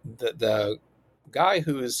guy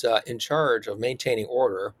who's in charge of maintaining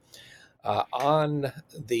order on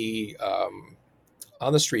the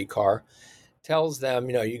streetcar tells them,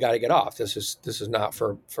 you got to get off. This is not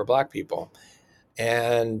for Black people.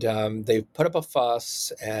 And they put up a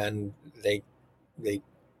fuss, and they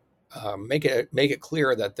make it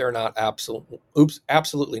clear that they're not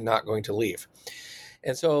absolutely not going to leave.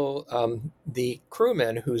 And so the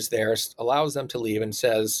crewman who's there allows them to leave and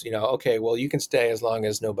says, okay, well, you can stay as long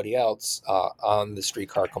as nobody else on the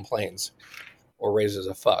streetcar complains or raises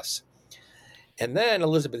a fuss. And then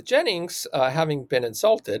Elizabeth Jennings, having been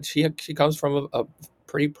insulted, she comes from a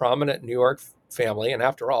pretty prominent New York family, and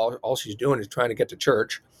after all she's doing is trying to get to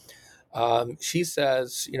church. She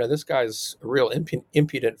says, this guy's a real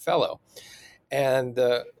impudent fellow. And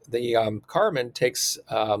the carman takes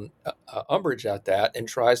umbrage at that and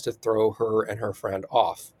tries to throw her and her friend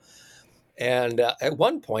off. And at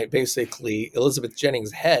one point, basically, Elizabeth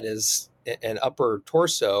Jennings' head and upper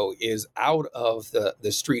torso is out of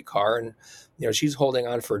the streetcar, and she's holding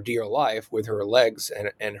on for dear life with her legs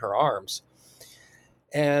and her arms.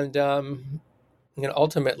 And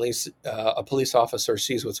ultimately, a police officer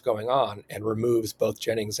sees what's going on and removes both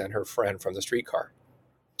Jennings and her friend from the streetcar.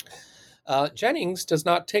 Jennings does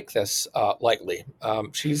not take this lightly.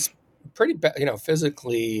 She's pretty,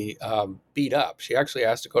 physically beat up. She actually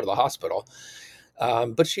has to go to the hospital.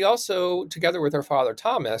 But she also, together with her father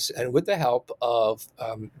Thomas, and with the help of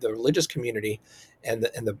the religious community and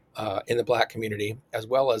in the Black community, as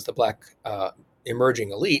well as the Black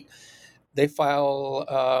emerging elite, they file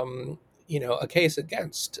a case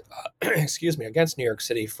against against New York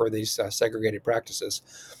City for these segregated practices.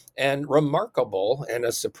 And remarkable, and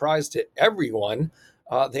a surprise to everyone,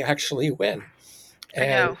 they actually win. I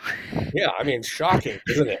And know. yeah, I mean, shocking,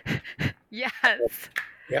 isn't it? Yes.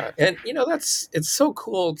 Yeah, and it's so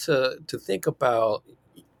cool to think about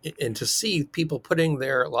and to see people putting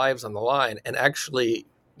their lives on the line and actually,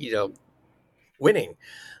 winning.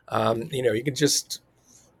 You can just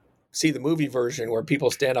see the movie version where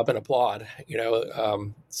people stand up and applaud.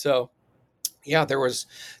 So yeah,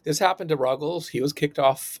 this happened to Ruggles. He was kicked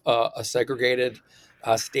off a segregated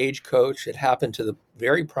stagecoach. It happened to the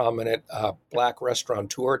very prominent Black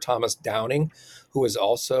restaurateur Thomas Downing, who is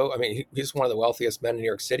also, I mean, he's one of the wealthiest men in New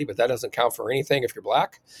York City, but that doesn't count for anything if you're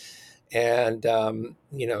Black. And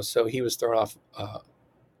so he was thrown off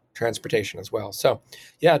transportation as well. So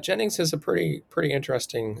yeah, Jennings is a pretty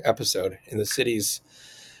interesting episode in the city's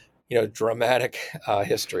dramatic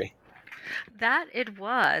history. That it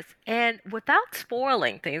was. And without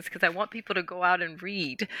spoiling things, because I want people to go out and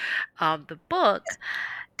read the book,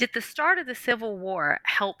 did the start of the Civil War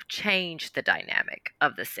help change the dynamic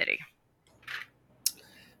of the city?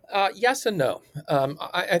 Yes and no.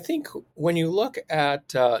 I think when you look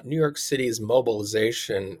at New York City's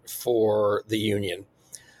mobilization for the Union,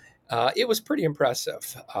 it was pretty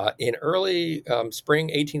impressive. In early spring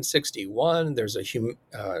 1861, there's a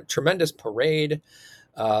tremendous parade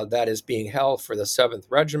that is being held for the 7th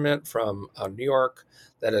Regiment from New York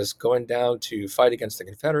that is going down to fight against the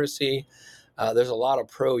Confederacy. There's a lot of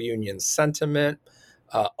pro-Union sentiment.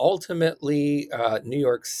 Ultimately, New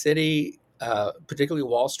York City, particularly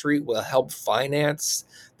Wall Street, will help finance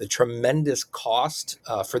the tremendous cost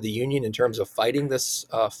for the Union in terms of fighting this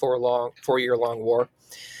 4-year-long war.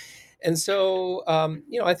 And so,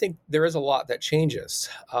 I think there is a lot that changes.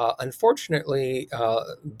 Unfortunately,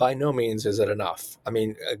 by no means is it enough. I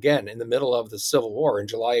mean, again, in the middle of the Civil War in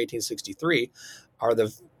July 1863 are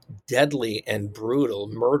the deadly and brutal,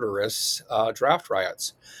 murderous draft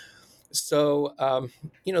riots. So,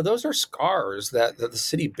 those are scars that the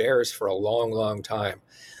city bears for a long, long time.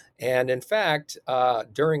 And in fact,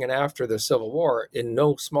 during and after the Civil War, in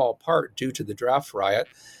no small part due to the draft riot,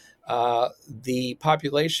 the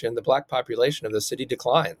Black population of the city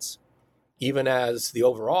declines, even as the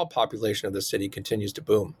overall population of the city continues to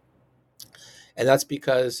boom. And that's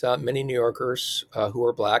because many New Yorkers who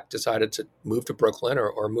are Black decided to move to Brooklyn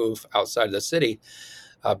or move outside of the city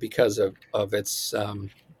because of its,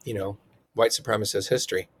 white supremacist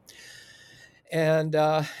history. And,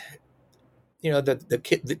 to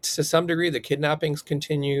some degree, the kidnappings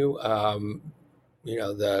continue.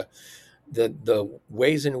 The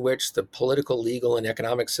ways in which the political, legal, and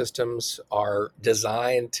economic systems are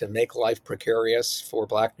designed to make life precarious for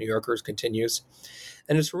Black New Yorkers continues.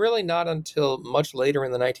 And it's really not until much later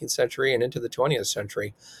in the 19th century and into the 20th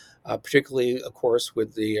century, particularly, of course,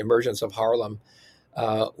 with the emergence of Harlem,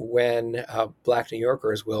 when Black New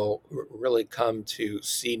Yorkers will really come to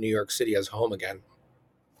see New York City as home again.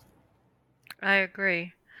 I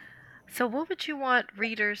agree. So, what would you want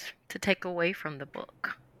readers to take away from the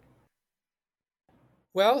book?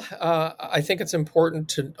 Well, I think it's important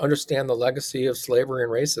to understand the legacy of slavery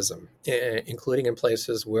and racism, including in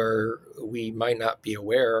places where we might not be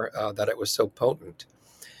aware that it was so potent.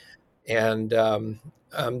 And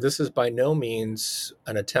this is by no means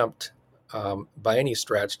an attempt by any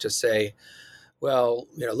stretch to say, well,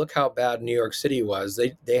 look how bad New York City was.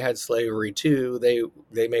 They had slavery too.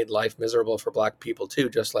 They made life miserable for Black people too,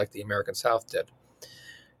 just like the American South did.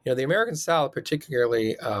 The American South,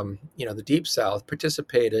 particularly, the Deep South,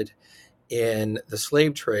 participated in the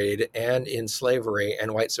slave trade and in slavery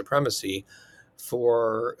and white supremacy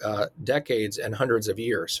for decades and hundreds of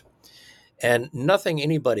years. And nothing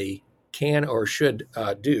anybody can or should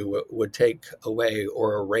do would take away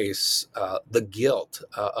or erase the guilt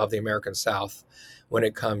of the American South when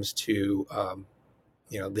it comes to,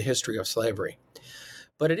 the history of slavery.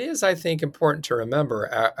 But it is, I think, important to remember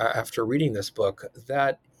after reading this book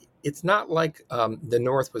that it's not like the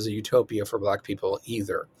North was a utopia for Black people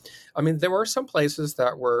either. I mean, there were some places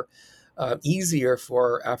that were easier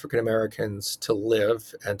for African Americans to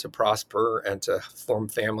live and to prosper and to form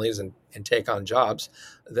families and take on jobs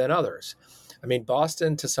than others. I mean,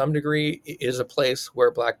 Boston, to some degree, is a place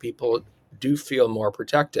where Black people do feel more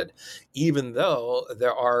protected, even though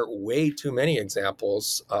there are way too many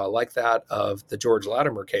examples like that of the George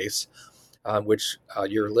Latimer case, which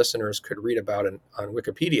your listeners could read about on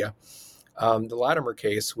Wikipedia. The Latimer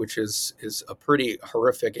case, which is a pretty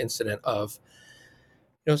horrific incident of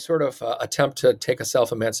sort of attempt to take a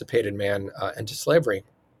self-emancipated man into slavery.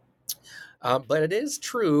 But it is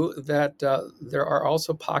true that there are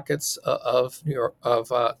also pockets of New York, of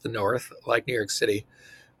the North, like New York City,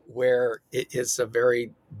 where it is a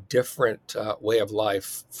very different way of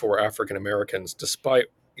life for African Americans, despite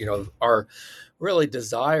our really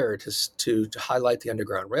desire to highlight the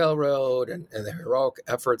Underground Railroad and the heroic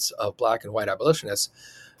efforts of Black and white abolitionists.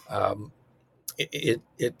 It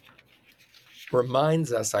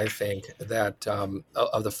reminds us, I think, that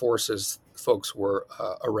of the forces folks were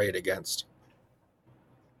arrayed against.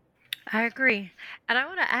 I agree. And I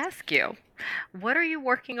want to ask you, what are you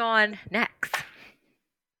working on next?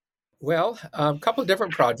 Well, a couple of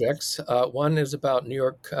different projects. One is about New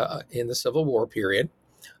York in the Civil War period.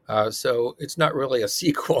 So it's not really a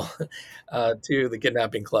sequel to the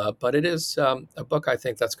Kidnapping Club, but it is a book I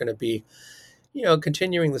think that's going to be,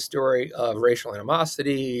 continuing the story of racial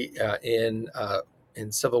animosity in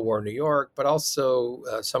Civil War New York, but also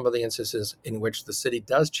some of the instances in which the city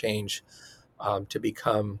does change to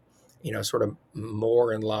become, sort of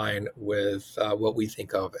more in line with what we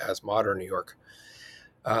think of as modern New York.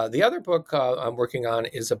 The other book I'm working on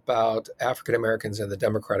is about African Americans in the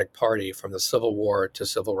Democratic Party from the Civil War to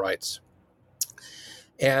civil rights.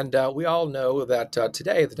 And we all know that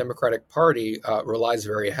today the Democratic Party relies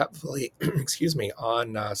very heavily, excuse me,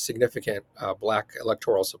 on significant Black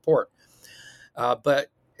electoral support. But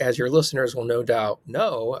as your listeners will no doubt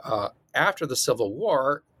know, after the Civil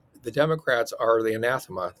War, the Democrats are the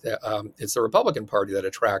anathema. It's the Republican Party that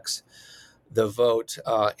attracts the vote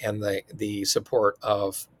and the support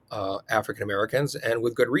of African Americans, and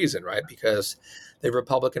with good reason, right? Because the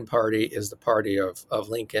Republican Party is the party of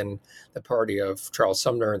Lincoln, the party of Charles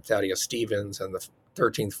Sumner and Thaddeus Stevens, and the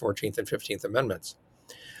 13th, 14th, and 15th Amendments.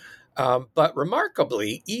 But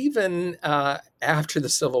remarkably, even after the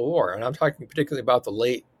Civil War, and I'm talking particularly about the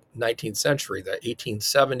late 19th century, the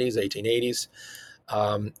 1870s, 1880s,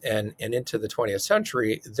 and into the 20th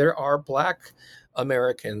century, there are Black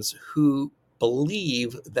Americans who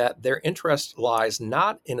believe that their interest lies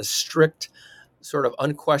not in a strict sort of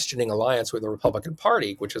unquestioning alliance with the Republican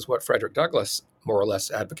Party, which is what Frederick Douglass more or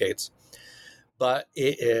less advocates, but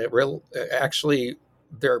actually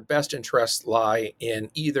their best interests lie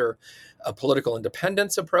in either a political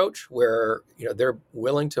independence approach, where they're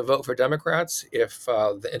willing to vote for Democrats if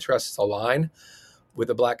the interests align with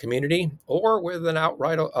the Black community, or with an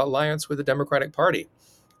outright alliance with the Democratic Party,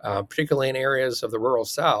 particularly in areas of the rural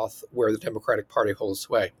South where the Democratic Party holds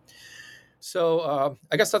sway. So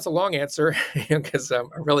I guess that's a long answer because I'm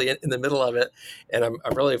really in the middle of it, and I'm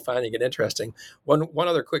really finding it interesting. One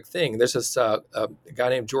other quick thing: there's this a guy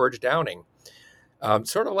named George Downing,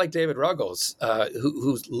 sort of like David Ruggles,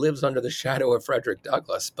 who lives under the shadow of Frederick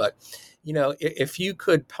Douglass. But if you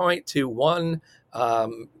could point to one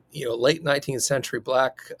late 19th century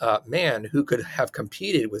Black man who could have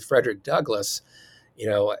competed with Frederick Douglass,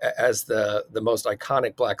 as the most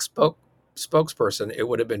iconic Black spokesperson, it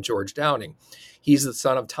would have been George Downing. He's the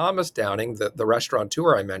son of Thomas Downing, the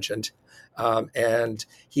restaurateur I mentioned, and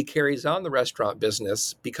he carries on the restaurant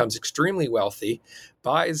business, becomes extremely wealthy,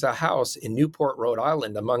 buys a house in Newport, Rhode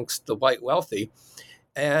Island, amongst the white wealthy.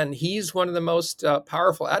 And he's one of the most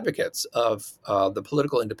powerful advocates of the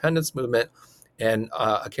political independence movement, and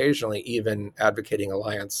occasionally even advocating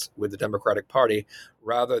alliance with the Democratic Party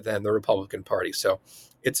rather than the Republican Party. So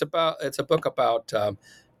it's a book about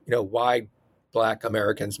why Black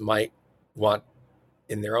Americans might want,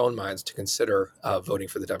 in their own minds, to consider voting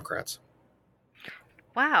for the Democrats.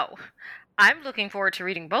 Wow. I'm looking forward to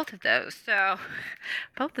reading both of those. So,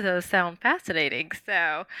 both of those sound fascinating.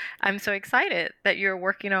 So, I'm so excited that you're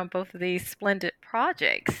working on both of these splendid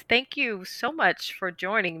projects. Thank you so much for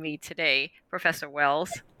joining me today, Professor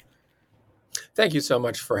Wells. Thank you so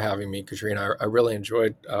much for having me, Katrina. I really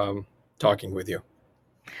enjoyed talking with you.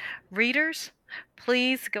 Readers,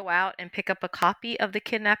 please go out and pick up a copy of The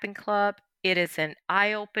Kidnapping Club. It is an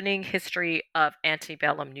eye-opening history of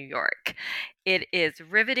antebellum New York. It is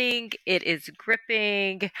riveting, it is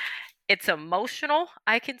gripping, it's emotional,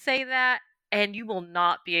 I can say that, and you will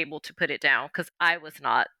not be able to put it down because I was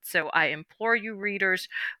not. So I implore you readers,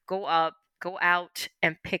 go out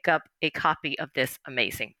and pick up a copy of this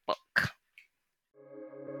amazing book.